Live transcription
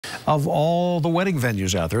Of all the wedding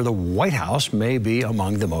venues out there, the White House may be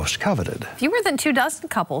among the most coveted. Fewer than 24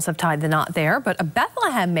 couples have tied the knot there, but a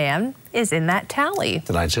Bethlehem man is in that tally.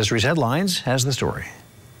 Tonight's History's Headlines has the story.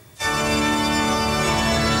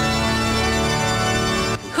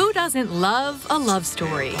 Who doesn't love a love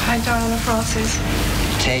story? Hi, Diana Francis.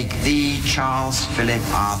 Take thee, Charles Philip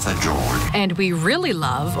Arthur George. And we really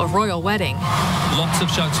love a royal wedding. Lots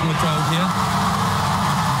of shouts from the crowd here.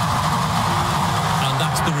 And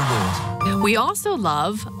that's the reward. We also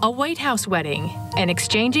love a White House wedding, an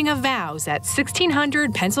exchanging of vows at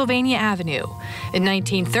 1600 Pennsylvania Avenue. In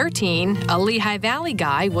 1913, a Lehigh Valley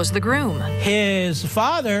guy was the groom. His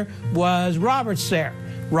father was Robert Sayre.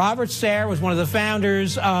 Robert Sayre was one of the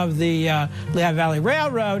founders of the Lehigh Valley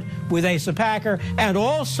Railroad with Asa Packer, and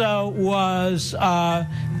also was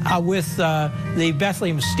with the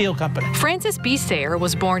Bethlehem Steel Company. Francis Bowes Sayre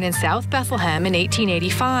was born in South Bethlehem in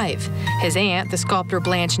 1885. His aunt, the sculptor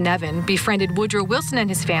Blanche Nevin, befriended Woodrow Wilson and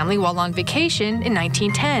his family while on vacation in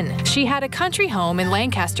 1910. She had a country home in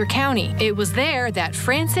Lancaster County. It was there that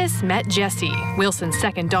Francis met Jessie, Wilson's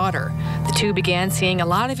second daughter. The two began seeing a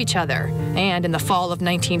lot of each other, and in the fall of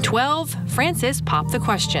 1912, Francis popped the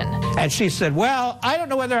question. And she said, well, I don't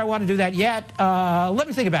know whether I want to do that yet. Let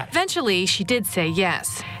me think about it. Eventually, she did say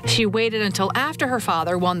yes. She waited until after her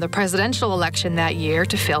father won the presidential election that year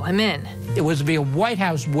to fill him in. It was to be a White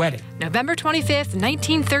House wedding. November 25th,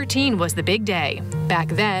 1913 was the big day. Back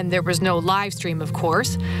then, there was no live stream, of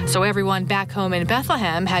course, so everyone back home in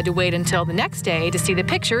Bethlehem had to wait until the next day to see the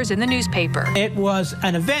pictures in the newspaper. It was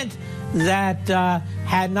an event that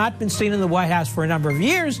had not been seen in the White House for a number of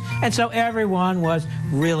years, and so everyone was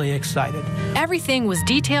really excited. Everything was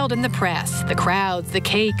detailed in the press: the crowds, the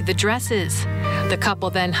cake, the dresses. The couple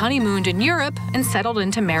then honeymooned in Europe and settled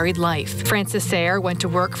into married life. Francis Sayre went to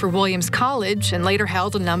work for Williams College and later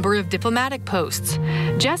held a number of diplomatic posts.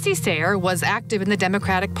 Jessie Sayre was active in the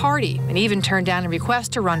Democratic Party and even turned down a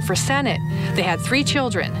request to run for Senate. They had 3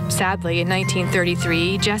 children. Sadly, in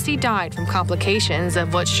 1933, Jessie died from complications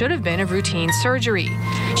of what should have been a routine surgery.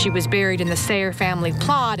 She was buried in the Sayre family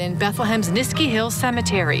plot in Bethlehem's Niskey Hill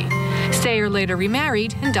Cemetery. Sayre later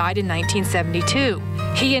remarried and died in 1972.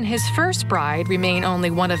 He and his first bride remain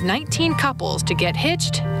only one of 19 couples to get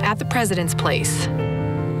hitched at the president's place.